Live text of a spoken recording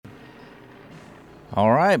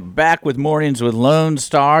All right, back with Mornings with Lone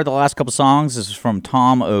Star. The last couple songs this is from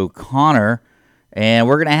Tom O'Connor, and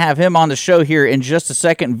we're gonna have him on the show here in just a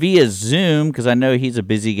second via Zoom because I know he's a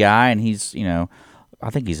busy guy and I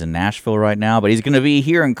think he's in Nashville right now, but he's gonna be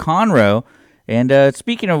here in Conroe. And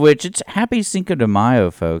speaking of which, it's Happy Cinco de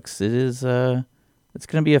Mayo, folks. It's gonna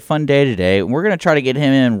be a fun day today, and we're gonna try to get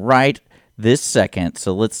him in right this second.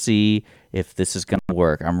 So let's see if this is gonna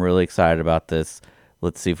work. I'm really excited about this.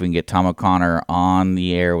 Let's see if we can get Tom O'Connor on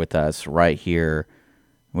the air with us right here.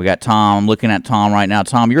 We got Tom. I'm looking at Tom right now.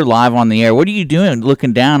 Tom, you're live on the air. What are you doing?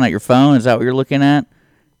 Looking down at your phone? Is that what you're looking at?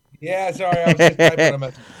 Yeah, sorry, I was just typing a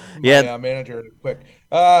message to Yeah, my manager quick.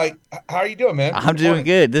 How are you doing, man? I'm Good doing morning.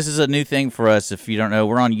 good. This is a new thing for us. If you don't know,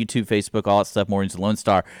 we're on YouTube, Facebook, all that stuff, Mornings with Lone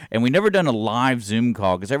Star. And we never done a live Zoom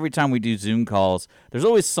call because every time we do Zoom calls, there's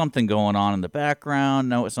always something going on in the background.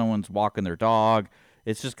 No, someone's walking their dog.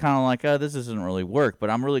 It's just kind of like, oh, this doesn't really work. But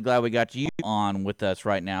I'm really glad we got you on with us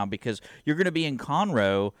right now because you're going to be in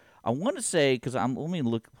Conroe. I want to say, because let me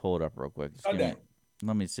pull it up real quick. Sunday.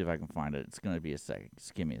 Let me see if I can find it. It's going to be a second.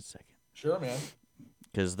 Just give me a second. Sure, man.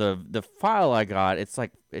 Because the file I got, it's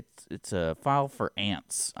a file for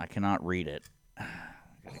ants. I cannot read it.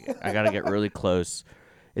 I gotta get really close.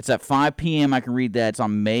 It's at 5 p.m. I can read that. It's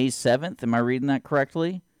on May 7th. Am I reading that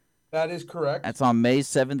correctly? That is correct. That's on May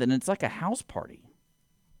 7th, and it's like a house party.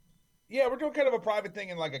 Yeah, we're doing kind of a private thing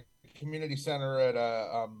in like a community center at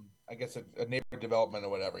I guess a neighborhood development or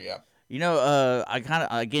whatever. Yeah. I kind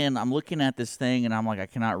of again, I'm looking at this thing and I'm like, I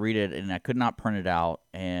cannot read it, and I could not print it out.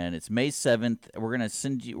 And it's May 7th. We're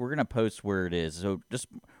gonna post where it is. So just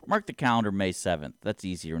mark the calendar, May 7th. That's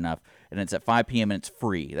easier enough. And it's at 5 p.m. and it's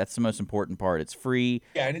free. That's the most important part. It's free.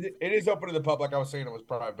 Yeah, and it is open to the public. I was saying it was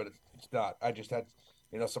private, but it's not. I just had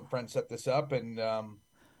some friends set this up, and Yeah,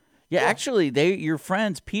 yeah, actually, your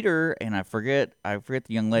friends Peter and I forget the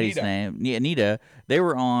young lady's Anita. name, Anita. They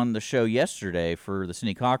were on the show yesterday for the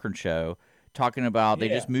Cindy Cochran show, talking about they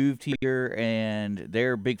Yeah. just moved here and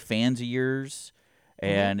they're big fans of yours. Hmm.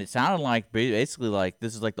 And it sounded like basically like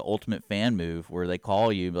this is like the ultimate fan move where they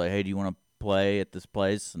call you, be like, "Hey, do you want to play at this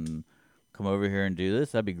place and come over here and do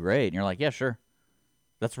this? That'd be great." And you're like, "Yeah, sure."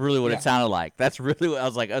 That's really what it Yeah. sounded like. That's really what I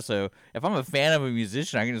was like. Oh, so if I'm a fan of a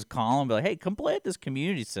musician, I can just call him and be like, "Hey, come play at this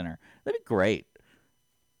community center." That'd be great.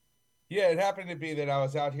 Yeah, it happened to be that I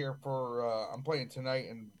was out here for I'm playing tonight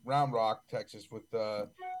in Round Rock, Texas with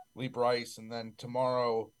Lee Bryce, and then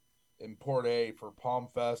tomorrow in Port A for Palm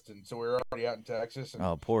Fest, and so we are already out in Texas, and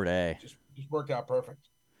Oh, poor day. just worked out perfect.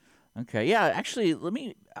 Okay, yeah. Actually,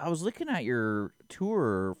 I was looking at your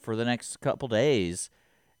tour for the next couple days.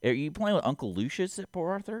 Are you playing with Uncle Lucius at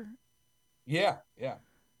Port Arthur? Yeah, yeah.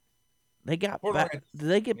 They got Port back. Aransas. Did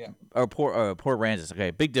they get Yeah. or Port Aransas? Okay,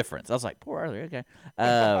 big difference. I was like Port Arthur. Okay.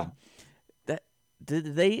 Um, that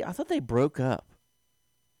did they? I thought they broke up.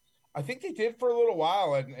 I think they did for a little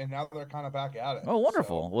while, and now they're kind of back at it. Oh, So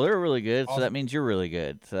wonderful. Well, they're really good, so that awesome. means you're really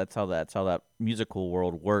good. So that's how that musical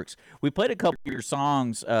world works. We played a couple of your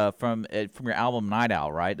songs from your album Night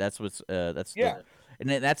Owl, right? That's the Yeah. and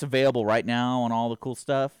that's available right now on all the cool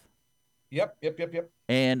stuff. Yep. Yep. Yep. Yep.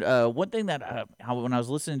 And one thing that when I was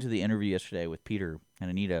listening to the interview yesterday with Peter and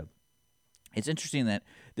Anita, it's interesting that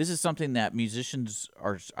this is something that musicians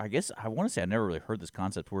are. I guess I want to say I never really heard this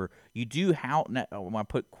concept where you do how when I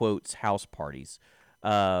put quotes house parties.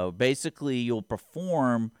 Basically, you'll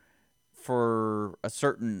perform for a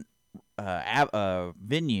certain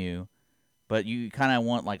venue, but you kind of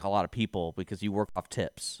want like a lot of people because you work off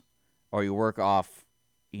tips or you work off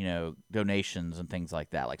donations and things like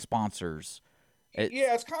that, like sponsors. It,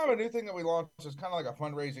 Yeah, it's kind of a new thing that we launched. It's kind of like a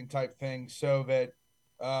fundraising type thing, so that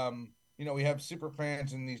we have super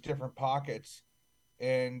fans in these different pockets,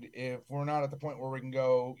 and if we're not at the point where we can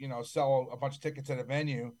go, sell a bunch of tickets at a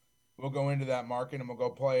venue, we'll go into that market and we'll go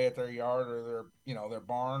play at their yard or their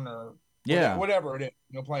barn or whatever, yeah, whatever it is.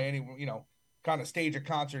 We'll play any, kind of stage a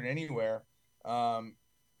concert anywhere.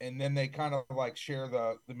 And then they kind of like share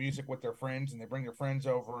the music with their friends, and they bring their friends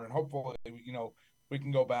over, and hopefully, we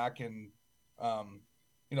can go back and um,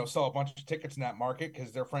 sell a bunch of tickets in that market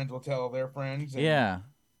because their friends will tell their friends, and yeah.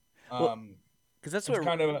 Well, um, because that's it's what.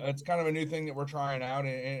 kind of a new thing that we're trying out.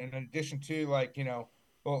 And in addition to, like,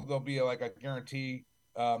 there'll be like a guarantee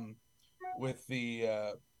with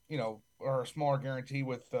the or a smaller guarantee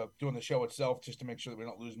with doing the show itself, just to make sure that we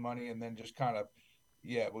don't lose money, and then just kind of,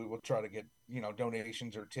 yeah, we will try to get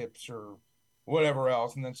donations or tips or whatever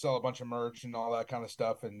else, and then sell a bunch of merch and all that kind of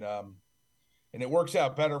stuff. And it works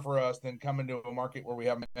out better for us than coming to a market where we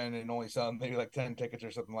haven't been and only selling maybe like 10 tickets or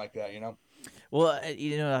something like that. Well,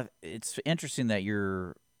 it's interesting that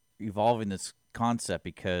you're evolving this concept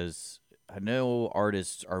because I know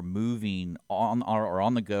artists are moving on or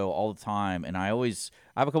on the go all the time, and I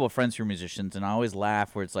have a couple of friends who are musicians, and I always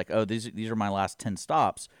laugh where it's like, oh, these are my last 10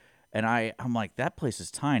 stops, and I'm like, that place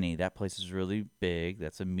is tiny, that place is really big,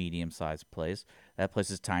 that's a medium sized place, that place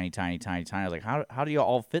is tiny, tiny, tiny, tiny. I was like, how do you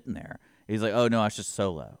all fit in there? He's like, oh no, it's just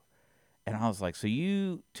solo, and I was like, so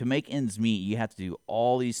to make ends meet, you have to do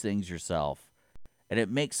all these things yourself. And it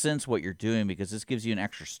makes sense what you're doing because this gives you an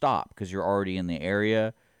extra stop because you're already in the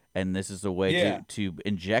area, and this is a way Yeah. to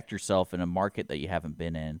inject yourself in a market that you haven't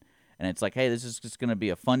been in. And it's like, hey, this is just going to be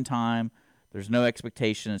a fun time. There's no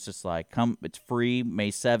expectation. It's just like, come. It's free,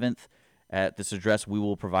 May 7th at this address we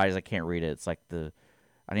will provide. I can't read it. It's like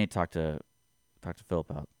I need to talk to Phil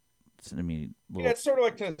about sending me Yeah, little. it's sort of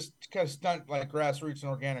like to kind of stunt like grassroots and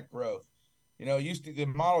organic growth. The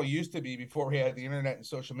model used to be before we had the internet and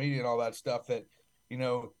social media and all that stuff that,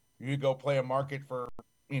 you go play a market for,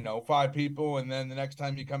 five people, and then the next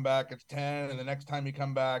time you come back it's 10, and the next time you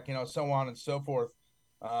come back, so on and so forth.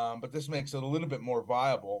 But this makes it a little bit more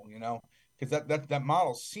viable, because that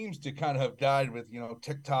model seems to kind of have died with,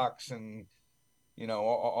 TikToks and,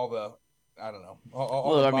 all the, I don't know,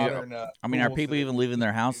 all Well, the I mean, modern are tools people that even leaving that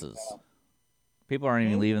their you use houses? now. People aren't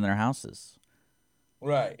even Hmm? leaving their houses.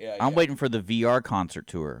 Right. Yeah. I'm Yeah. waiting for the VR concert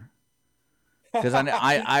tour. Because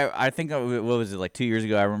I think what was it like 2 years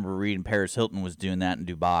ago? I remember reading Paris Hilton was doing that in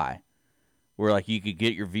Dubai, where like you could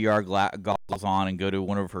get your VR goggles on and go to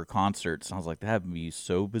one of her concerts. And I was like, that would be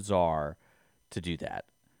so bizarre to do that.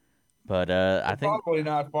 But I We're think, probably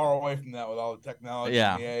not far away from that with all the technology and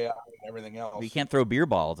yeah, the AI and everything you else. can't throw beer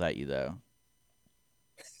balls at you though.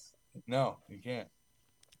 No, you can't.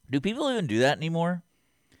 Do people even do that anymore?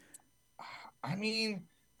 I mean,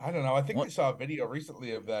 I don't know. I think I What? saw a video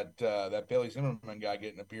recently of that Bailey Zimmerman guy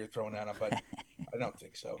getting a beer thrown at him, but I don't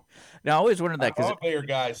think so. Now I always wondered that I'm because a bigger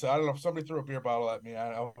guy, so I don't know if somebody threw a beer bottle at me.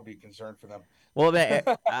 I would be concerned for them. well, man,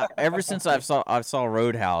 ever since I saw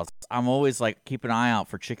Roadhouse, I'm always like keep an eye out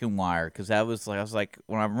for chicken wire because that was like I was like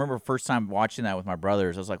when I remember first time watching that with my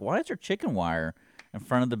brothers, I was like, why is there chicken wire in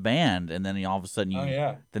front of the band? And then all of a sudden Oh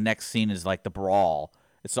yeah, the next scene is like the brawl.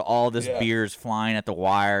 It's all this yeah. beers flying at the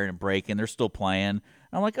wire and breaking. They're still playing. And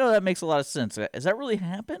I'm like, oh, that makes a lot of sense. Does that really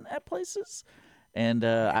happen at places? And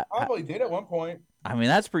It probably did at one point. I mean,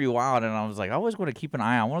 that's pretty wild. And I was like, I always want to keep an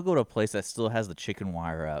eye. I want to go to a place that still has the chicken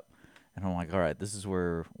wire up. And I'm like, all right, this is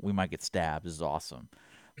where we might get stabbed. This is awesome.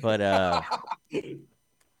 But you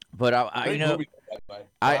Great know, movie, by the way.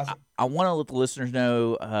 I Classic. I want to let the listeners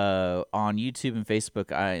know on YouTube and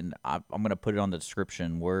Facebook. I'm going to put it on the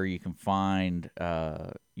description where you can find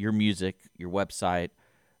your music, your website,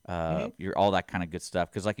 Hmm. your all that kind of good stuff.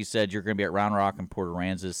 Because like you said, you're going to be at Round Rock and Port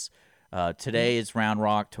Aransas. Hmm. Today is Round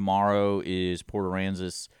Rock. Tomorrow is Port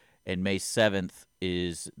Aransas, and May 7th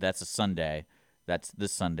that's a Sunday. That's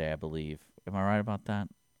this Sunday, I believe. Am I right about that?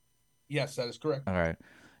 Yes, that is correct. All right.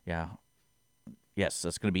 Yeah. Yes,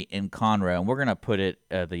 that's going to be in Conroe, and we're going to put it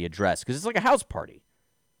the address because it's like a house party,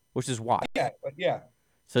 which is why. Yeah, but yeah.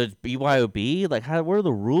 So it's BYOB. Like, what are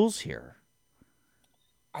the rules here?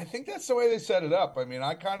 I think that's the way they set it up. I mean,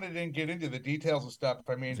 I kind of didn't get into the details of stuff.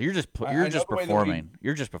 I So mean, you're I know just the way that we, performing.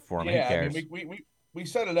 You're just performing. Who yeah, I mean, cares? we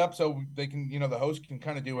set it up so they can, the host can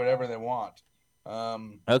kind of do whatever they want.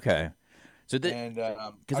 Um, Okay. So and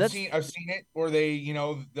because that's I've seen it where they,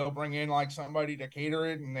 they'll bring in like somebody to cater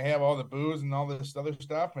it, and they have all the booze and all this other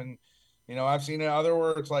stuff. And I've seen it other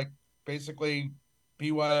where it's like basically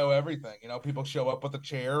BYO everything. People show up with a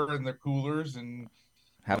chair and their coolers, and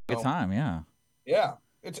have a good know, time. Yeah. yeah,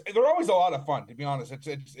 they're always a lot of fun. To be honest,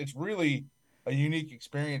 it's really a unique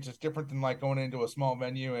experience. It's different than like going into a small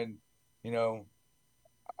venue and you know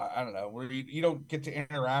I don't know where you don't get to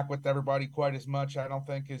interact with everybody quite as much. I don't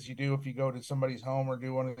think as you do if you go to somebody's home or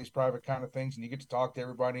do one of these private kind of things, and you get to talk to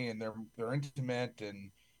everybody and they're intimate, and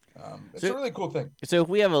it's a So really cool thing. so if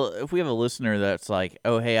we have a listener that's like,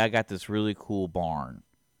 oh hey, I got this really cool barn,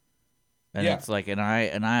 and Yeah. it's like, and I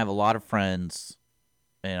have a lot of friends,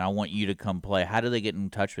 and I want you to come play. How do they get in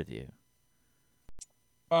touch with you?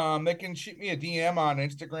 They can shoot me a DM on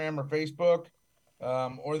Instagram or Facebook,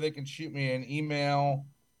 or they can shoot me an email.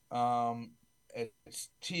 It's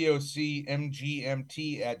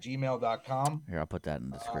tocmgmt@gmail.com. Here, I'll put that in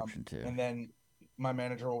the description too. And then my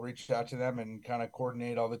manager will reach out to them and kind of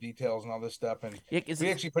coordinate all the details and all this stuff. And Yeah, 'cause we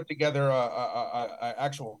it's actually put together a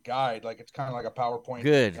actual guide, like it's kind of like a PowerPoint.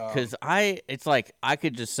 good because it's like I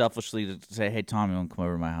could just selfishly say, hey Tom, you want to come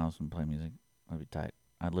over to my house and play music? That'd be tight.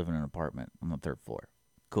 I live in an apartment on the third floor.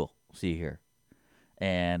 Cool. See you here.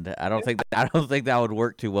 And I don't think that would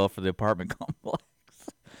work too well for the apartment complex.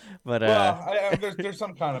 But Well, there's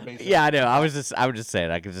some kind of basis. yeah, I know. I was just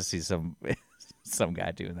saying. I could just see some some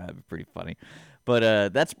guy doing that would be pretty funny.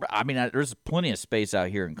 But there's plenty of space out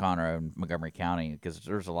here in Conroe and Montgomery County because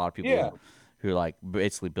there's a lot of people Yeah. who like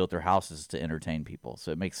basically built their houses to entertain people.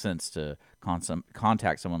 So it makes sense to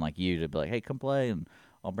contact someone like you to be like, hey, come play, and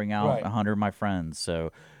I'll bring out Right. 100 of my friends.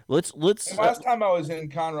 So let's And last time I was in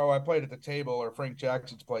Conroe, I played at the Table or Frank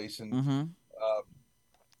Jackson's place, and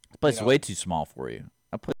this place is know. way too small for you.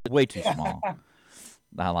 I put it way too small.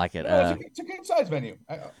 I like it. It's a good size venue.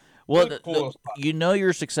 Well, Really cool spot. you know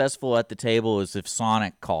you're successful at the table is if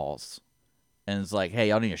Sonic calls and it's like, hey,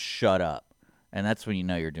 y'all need to shut up. And that's when you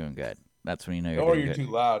know you're doing good. That's when you know Or you're too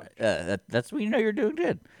loud. That's when you know you're doing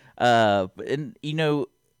good. And you know,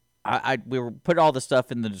 we were put all the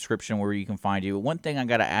stuff in the description where you can find you. One thing I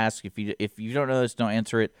got to ask, if you don't know this, don't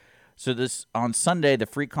answer it. So this on Sunday, the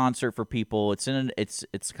free concert for people. It's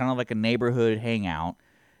kind of like a neighborhood hangout.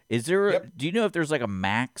 Is there? Yep. Do you know if there's like a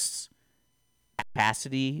max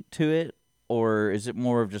capacity to it, or is it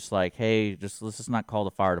more of just like, hey, let's just not call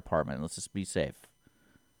the fire department. Let's just be safe.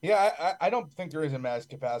 Yeah, I don't think there is a mass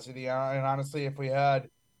capacity. And honestly, if we had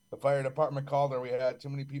the fire department called or we had too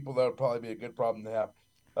many people, that would probably be a good problem to have.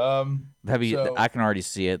 I can already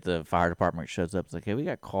see it. The fire department shows up. It's like, hey, we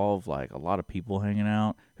got call of like a lot of people hanging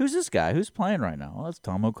out. Who's this guy? Who's playing right now? Well, that's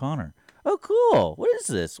Tom O'Connor. Oh, cool. What is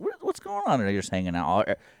this? What's going on? And they're just hanging out.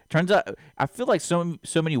 Turns out, I feel like so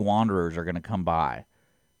many wanderers are going to come by,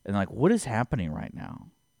 and like, what is happening right now?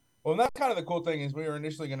 Well, and that's kind of the cool thing is we were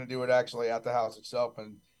initially going to do it actually at the house itself,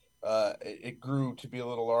 and it grew to be a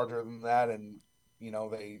little larger than that, and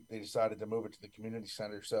they decided to move it to the community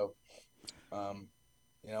center. So,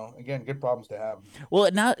 again, good problems to have.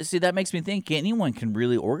 Well, now see that makes me think anyone can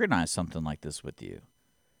really organize something like this with you,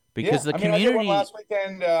 because the community. I did one last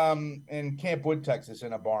weekend in Camp Wood, Texas,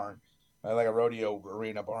 in a barn, like a rodeo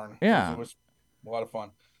arena barn. Yeah, it was a lot of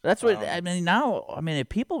fun. That's what I mean. Now, I mean, if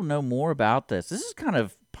people know more about this is kind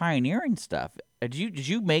of pioneering stuff. Did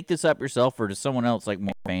you make this up yourself, or does someone else like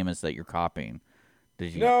more famous that you're copying?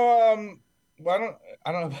 Did you? No, well,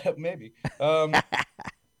 I don't know. Maybe.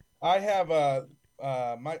 I have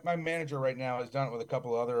my manager right now has done it with a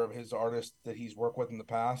couple other of his artists that he's worked with in the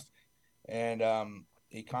past, and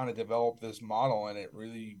he kind of developed this model, and it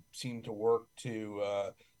really seemed to work to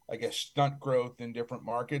I guess stunt growth in different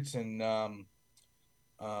markets and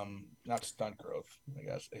not stunt growth, I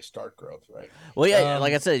guess a start growth, right? Well, yeah,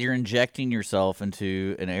 like I said, you're injecting yourself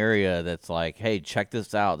into an area that's like, hey, check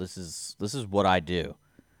this out. This is what I do,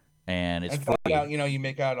 and it's free. You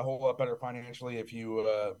make out a whole lot better financially if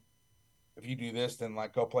you do this than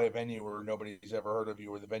like go play a venue where nobody's ever heard of you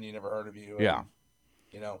or the venue never heard of you. Yeah.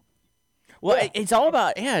 Well, yeah. It's all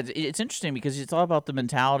about it's interesting because it's all about the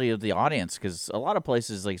mentality of the audience. Because a lot of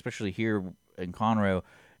places, like especially here in Conroe,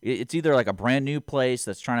 it's either like a brand new place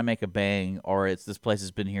that's trying to make a bang, or it's this place has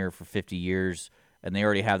been here for 50 years and they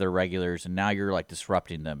already have their regulars, and now you're like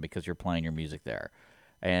disrupting them because you're playing your music there.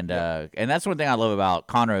 And that's one thing I love about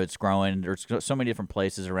Conroe. It's growing. There's so many different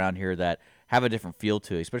places around here that have a different feel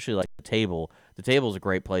to it, especially like the Table. The Table is a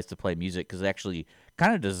great place to play music because they actually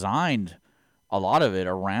kind of designed a lot of it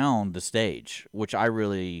around the stage, which I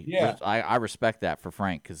really I respect that for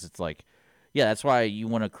Frank, because it's like, yeah, that's why you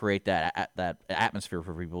want to create that atmosphere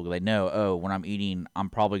for people. They know, oh, when I'm eating, I'm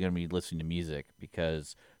probably going to be listening to music,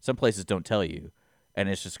 because some places don't tell you. And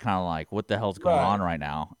it's just kind of like, what the hell's going on right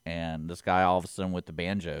now? And this guy all of a sudden with the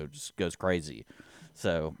banjo just goes crazy.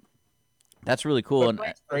 So that's really cool. And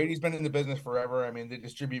Frank's great. He's been in the business forever. I mean, they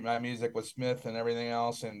distribute my music with Smith and everything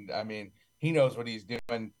else. And I mean, he knows what he's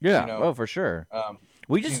doing. Yeah, oh, for sure.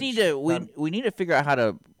 We just need to we need to figure out how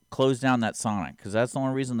to close down that Sonic, because that's the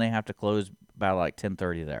only reason they have to close by like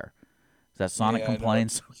 10:30 there. That Sonic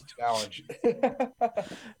complains. It's a challenge.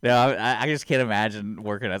 Yeah, I just can't imagine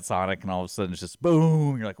working at Sonic and all of a sudden it's just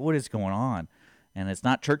boom. You're like, what is going on? And it's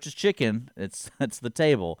not Church's Chicken. It's the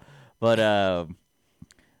Table. But yeah,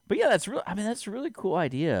 that's really. I mean, that's a really cool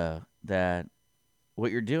idea that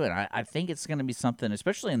what you're doing. I think it's going to be something,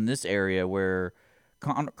 especially in this area where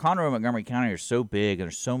Conroe and Montgomery County are so big and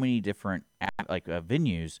there's so many different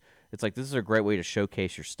venues. It's like this is a great way to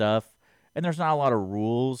showcase your stuff, and there's not a lot of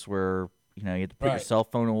rules where you have to put your cell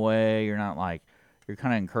phone away. You're not like, you're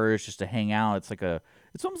kind of encouraged just to hang out. It's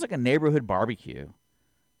almost like a neighborhood barbecue.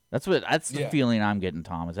 That's the feeling I'm getting,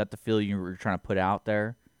 Tom. Is that the feeling you were trying to put out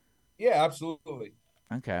there? Yeah, absolutely.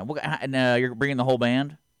 Okay. Well, and you're bringing the whole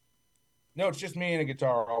band? No, it's just me and a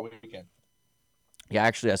guitar all weekend. Yeah,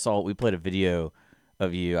 actually, we played a video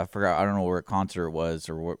of you. I forgot. I don't know where a concert was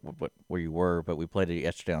or where you were, but we played it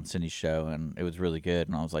yesterday on Cindy's show, and it was really good.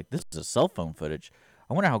 And I was like, this is a cell phone footage.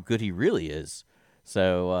 I wonder how good he really is.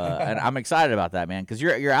 So, and I'm excited about that, man, because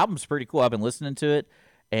your album's pretty cool. I've been listening to it,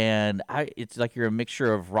 and it's like you're a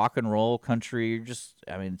mixture of rock and roll, country. You're just,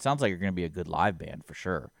 I mean, it sounds like you're going to be a good live band for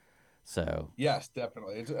sure. So Yes,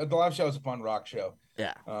 definitely. It's the live show is a fun rock show.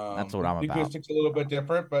 yeah, that's what I'm The about. acoustic's a little bit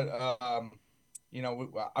different, but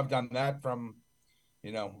I've done that from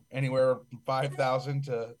anywhere from 5,000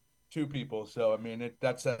 to two people. So I mean,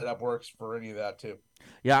 that setup works for any of that too.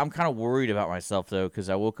 Yeah, I'm kind of worried about myself though, because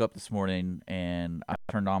I woke up this morning and I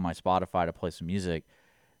turned on my Spotify to play some music,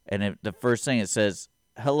 and the first thing it says,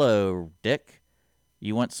 "Hello, Dick.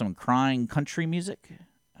 You want some crying country music?"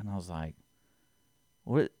 And I was like,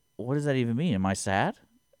 "What? What does that even mean? Am I sad?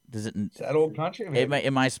 Does it? It's that old country, baby.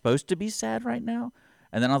 Am I supposed to be sad right now?"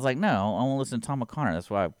 And then I was like, "No, I want to listen to Tom O'Connor." That's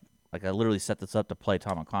why, I literally set this up to play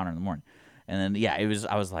Tom O'Connor in the morning. And then yeah, it was.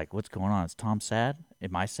 I was like, "What's going on? Is Tom sad?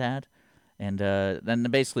 Am I sad?" And then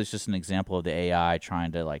basically it's just an example of the AI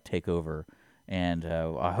trying to like take over. And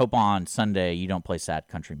I hope on Sunday you don't play sad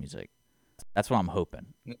country music. That's what I'm hoping.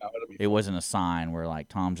 No, it'll be It fun. wasn't a sign where like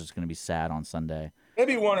Tom's just going to be sad on Sunday.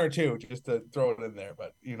 Maybe one or two just to throw it in there,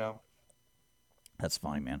 but That's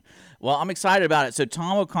fine, man. Well, I'm excited about it. So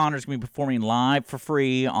Tom O'Connor's going to be performing live for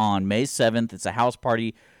free on May 7th. It's a house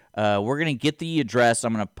party. We're going to get the address.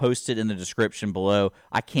 I'm going to post it in the description below.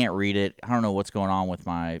 I can't read it. I don't know what's going on with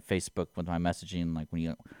my Facebook, with my messaging. Like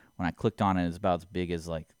when I clicked on it, it's about as big as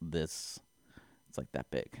like this. It's like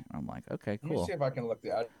that big. And I'm like, okay, let me cool. see if I can look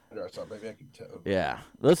the address up. Maybe I can tell. Yeah,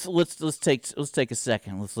 let's take a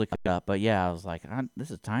second. Let's look it up. But yeah, I was like,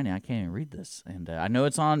 this is tiny. I can't even read this. And I know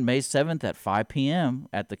it's on May 7th at 5 p.m.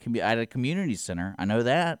 at at a community center. I know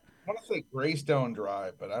that. I want to say Greystone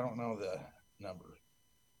Drive, but I don't know the number.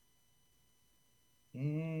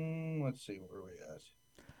 Let's see where we at.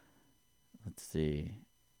 Let's see.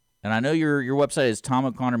 And I know your website is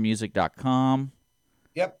tomoconnormusic.com.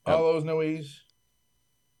 Yep, all those no ease.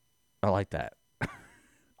 I like that.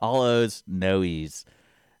 All O's, no E's.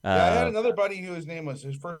 Yeah, I had another buddy his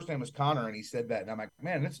first name was Connor, and he said that, and I'm like,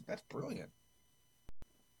 man, that's brilliant.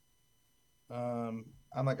 I'm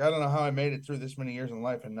like, I don't know how I made it through this many years in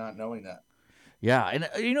life and not knowing that. Yeah, and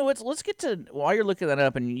you know what? Let's get to while you're looking that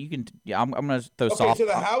up, and you can. Yeah, I'm gonna throw Okay, soft. so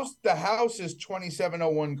the house is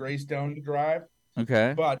 2701 Greystone Drive,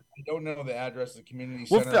 Okay. but I don't know the address of the community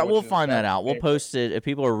We'll center. we'll find that out. We'll post it if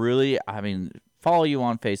people are really. I mean, follow you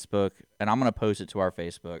on Facebook, and I'm gonna post it to our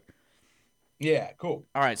Facebook. Yeah, cool.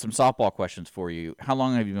 All right, some softball questions for you. How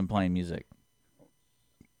long have you been playing music?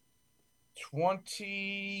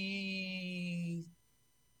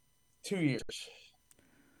 22 years.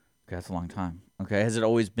 Okay, that's a long time. Okay, has it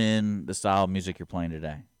always been the style of music you're playing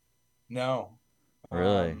today? No.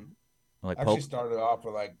 Really? Like Actually started off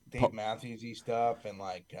with like Dave Matthews-y stuff and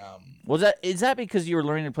like is that because you were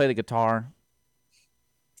learning to play the guitar?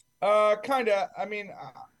 kind of. I mean,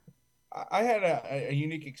 I had a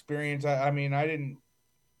unique experience. I mean, I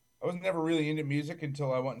was never really into music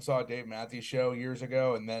until I went and saw a Dave Matthews show years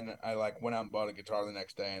ago, and then I like went out and bought a guitar the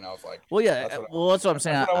next day, and I was like, Well, yeah. That's what I'm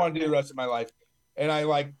saying. That's what I want to do the rest of my life. And I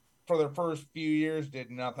like for the first few years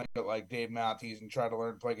did nothing but like Dave Matthews and try to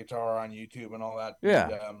learn to play guitar on YouTube and all that. Yeah.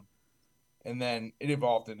 And then it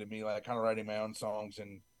evolved into me like kind of writing my own songs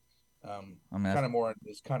and I mean, kind of more into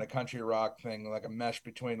this kind of country rock thing, like a mesh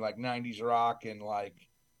between like '90s rock and like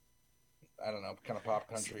I don't know, kind of pop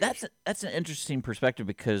country. That's an interesting perspective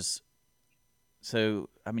because, so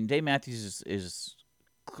I mean, Dave Matthews is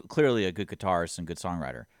clearly a good guitarist and good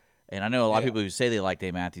songwriter, and I know a lot of people who say they like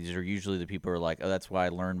Dave Matthews are usually the people who are like, oh, that's why I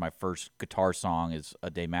learned my first guitar song is a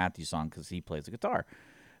Dave Matthews song because he plays the guitar,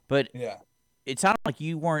 but yeah, it sounded like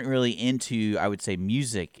you weren't really into, I would say,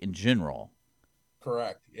 music in general.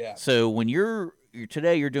 correct. Yeah. So when you're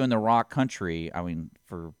today, you're doing the rock country. I mean,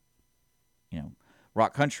 for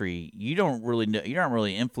rock country, you don't really know, you're not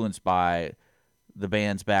really influenced by the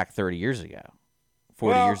bands back 30 years ago,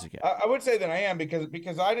 40 years ago. I would say that I am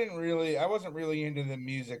because I wasn't really into the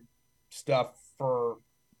music stuff for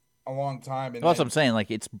a long time. And That's what I'm saying.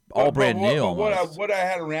 Like it's all brand new. What I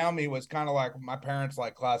had around me was kind of like my parents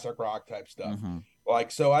like classic rock type stuff. Mm-hmm. Like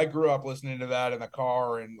so, I grew up listening to that in the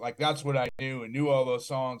car, and like that's what I knew and knew all those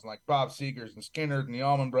songs, like Bob Seger's and Skinner and the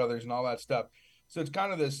Allman Brothers and all that stuff. So it's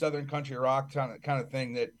kind of this Southern country rock kind of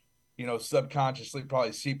thing that subconsciously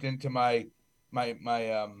probably seeped into my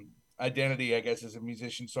identity, I guess, as a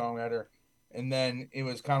musician songwriter. And then it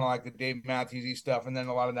was kind of like the Dave Matthews-y stuff, and then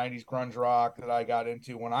a lot of '90s grunge rock that I got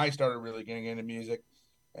into when I started really getting into music.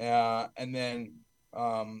 And then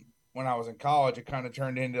when I was in college, it kind of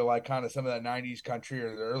turned into like kind of some of that '90s country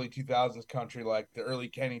or the early 2000s country, like the early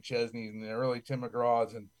Kenny Chesneys and the early Tim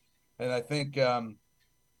McGraws, and I think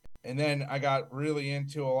and then I got really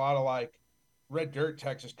into a lot of like Red Dirt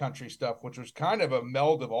Texas country stuff, which was kind of a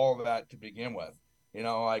meld of all of that to begin with.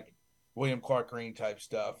 like William Clark Green type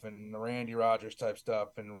stuff and the Randy Rogers type stuff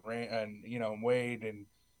and Wade and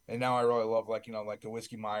now I really love like the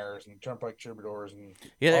Whiskey Myers and Turnpike Troubadours and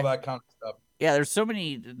Yeah, all that kind of stuff. yeah. There's so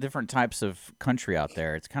many different types of country out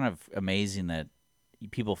there. It's kind of amazing that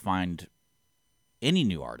people find any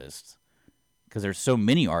new artist because there's so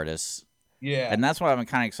many artists, Yeah. and that's why I'm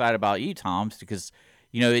kind of excited about you, Tom, because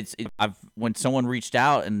I've when someone reached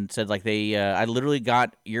out and said like I literally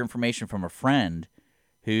got your information from a friend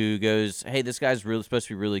who goes, hey, this guy's really supposed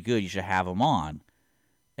to be really good. You should have him on.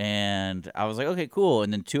 And I was like, okay, cool.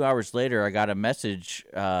 And then 2 hours later, I got a message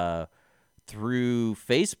through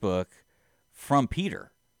Facebook from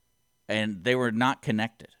Peter, and they were not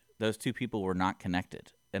connected. Those two people were not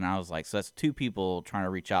connected. And I was like, so that's two people trying to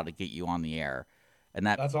reach out to get you on the air. And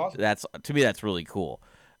That's awesome. That's to me, that's really cool.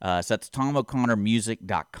 So that's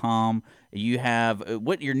TomO'ConnorMusic.com. You have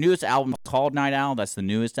what your newest album called Night Owl? That's the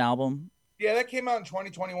newest album? Yeah, that came out in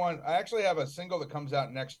 2021. I actually have a single that comes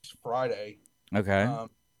out next Friday. Okay.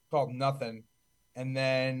 Called Nothing. And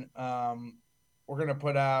then we're going to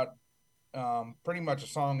put out pretty much a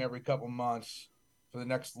song every couple months for the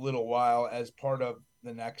next little while as part of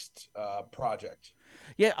the next project.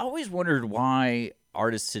 Yeah, I always wondered why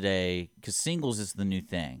artists today, because singles is the new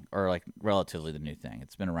thing, or like relatively the new thing.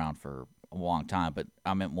 It's been around for a long time, but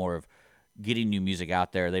I meant more of getting new music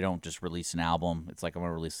out there. They don't just release an album. It's like I'm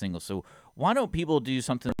gonna release singles. So why don't people do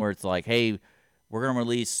something where it's like, hey, we're gonna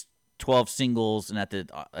release 12 singles, and at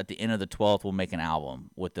the end of the 12th, we'll make an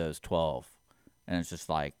album with those 12, and it's just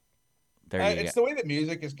like It's the way that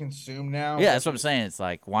music is consumed now. Yeah, that's what I'm saying. It's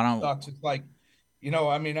like why don't sucks. It's like,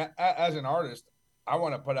 I mean, as an artist, I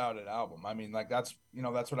want to put out an album. I mean, like that's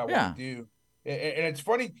what I want to do. And it's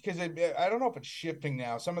funny because I don't know if it's shifting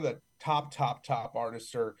now. Some of the top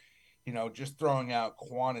artists are, just throwing out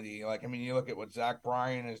quantity. Like, I mean, you look at what Zach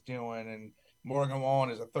Bryan is doing, and Morgan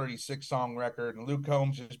Wallen is a 36 song record, and Luke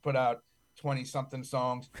Combs just put out 20 something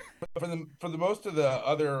songs. But for the most of the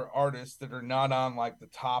other artists that are not on like the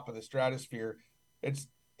top of the stratosphere, it's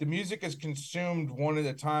the music is consumed one at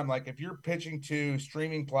a time. Like if you're pitching to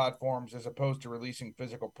streaming platforms as opposed to releasing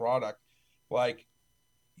physical product, like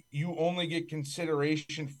you only get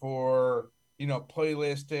consideration for,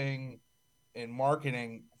 playlisting and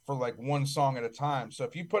marketing for like one song at a time. So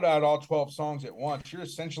if you put out all 12 songs at once, you're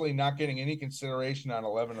essentially not getting any consideration on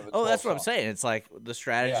 11 of the 12 that's what songs. I'm saying. It's like the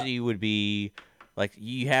strategy would be like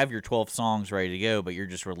you have your 12 songs ready to go, but you're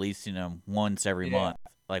just releasing them once every month,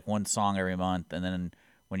 like one song every month. And then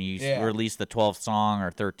when you release the 12th song or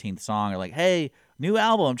 13th song, you're like, hey, new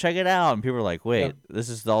album, check it out. And people are like, wait, this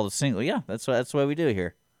is all the single. Yeah, that's what we do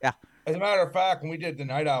here. Yeah. As a matter of fact, when we did the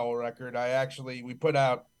Night Owl record, we put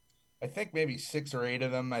out, I think maybe 6 or 8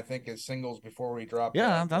 of them, I think, as singles before we dropped.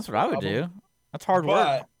 Yeah, that's what I would do. That's hard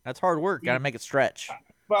work. That's hard work. Got to make it stretch.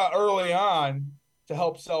 But early on, to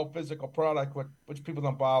help sell physical product, which people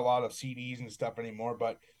don't buy a lot of CDs and stuff anymore,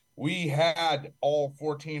 but we had all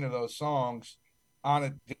 14 of those songs on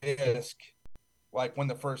a disc, like when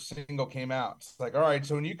the first single came out. It's like, all right,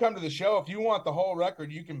 so when you come to the show, if you want the whole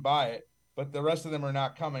record, you can buy it, but the rest of them are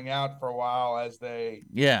not coming out for a while as they,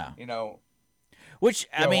 Which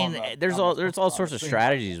I mean, there's all sorts of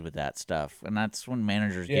strategies with that stuff, and that's when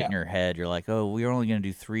managers get in your head. You're like, oh, we're only going to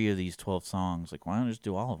do 3 of these 12 songs. Like, why don't I just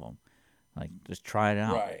do all of them? Like, just try it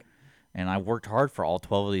out. Right. And I worked hard for all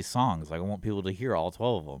 12 of these songs. Like, I want people to hear all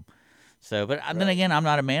 12 of them. So, but then again, I'm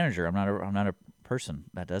not a manager. I'm not a person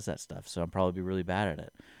that does that stuff. So I'll probably be really bad at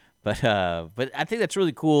it. But I think that's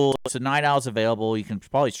really cool. So Night Owl's available. You can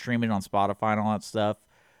probably stream it on Spotify and all that stuff.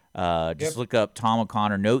 Just look up Tom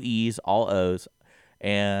O'Connor, no E's, all O's.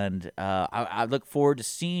 And I look forward to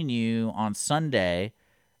seeing you on Sunday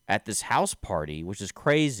at this house party, which is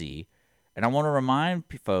crazy. And I want to remind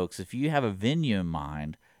folks, if you have a venue in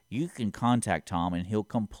mind, you can contact Tom and he'll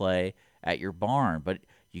come play at your barn. But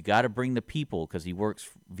you got to bring the people because he works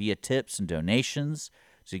via tips and donations.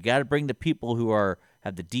 So you got to bring the people who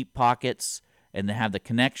have the deep pockets and they have the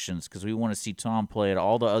connections because we want to see Tom play at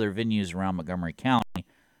all the other venues around Montgomery County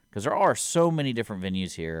because there are so many different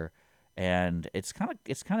venues here. And it's kind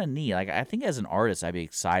of neat. Like I think as an artist, I'd be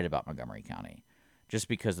excited about Montgomery County, just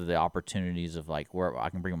because of the opportunities of like where I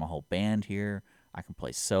can bring my whole band here, I can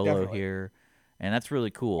play solo here, and that's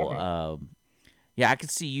really cool. Yeah, I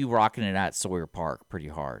could see you rocking it at Sawyer Park pretty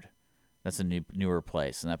hard. That's a newer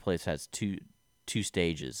place, and that place has two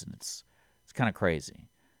stages, and it's kind of crazy.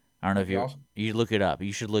 I don't know if you look it up.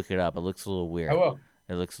 You should look it up. It looks a little weird. I will.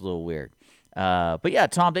 It looks a little weird. But yeah,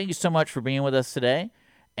 Tom, thank you so much for being with us today.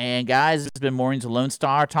 And guys, it's been Mornings with Lone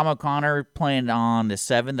Star. Tom O'Connor playing on the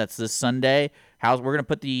 7th. That's this Sunday. We're going to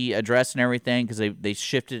put the address and everything because they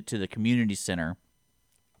shifted it to the community center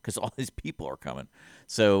because all these people are coming.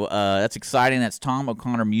 So that's exciting. That's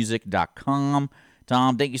TomO'ConnorMusic.com.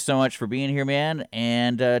 Tom, thank you so much for being here, man.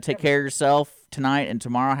 And take care of yourself tonight and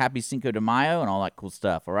tomorrow. Happy Cinco de Mayo and all that cool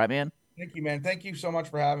stuff. All right, man? Thank you, man. Thank you so much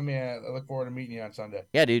for having me. I look forward to meeting you on Sunday.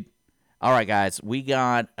 Yeah, dude. All right, guys. We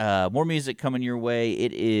got more music coming your way.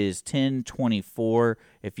 It is 10:24.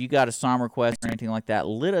 If you got a song request or anything like that,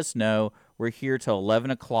 let us know. We're here till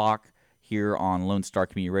 11 o'clock here on Lone Star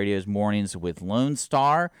Community Radio's Mornings with Lone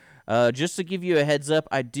Star. Just to give you a heads up,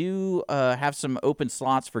 I do have some open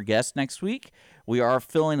slots for guests next week. We are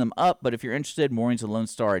filling them up, but if you're interested,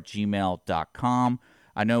 morningswithlonestar@gmail.com.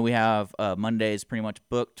 I know we have Mondays pretty much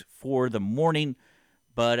booked for the morning,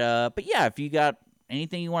 but yeah, if you got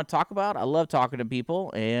anything you want to talk about, I love talking to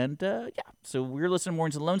people, and yeah, so we're listening to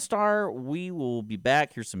Mornings with Lone Star. We will be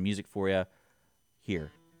back. Here's some music for you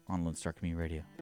here on Lone Star Community Radio.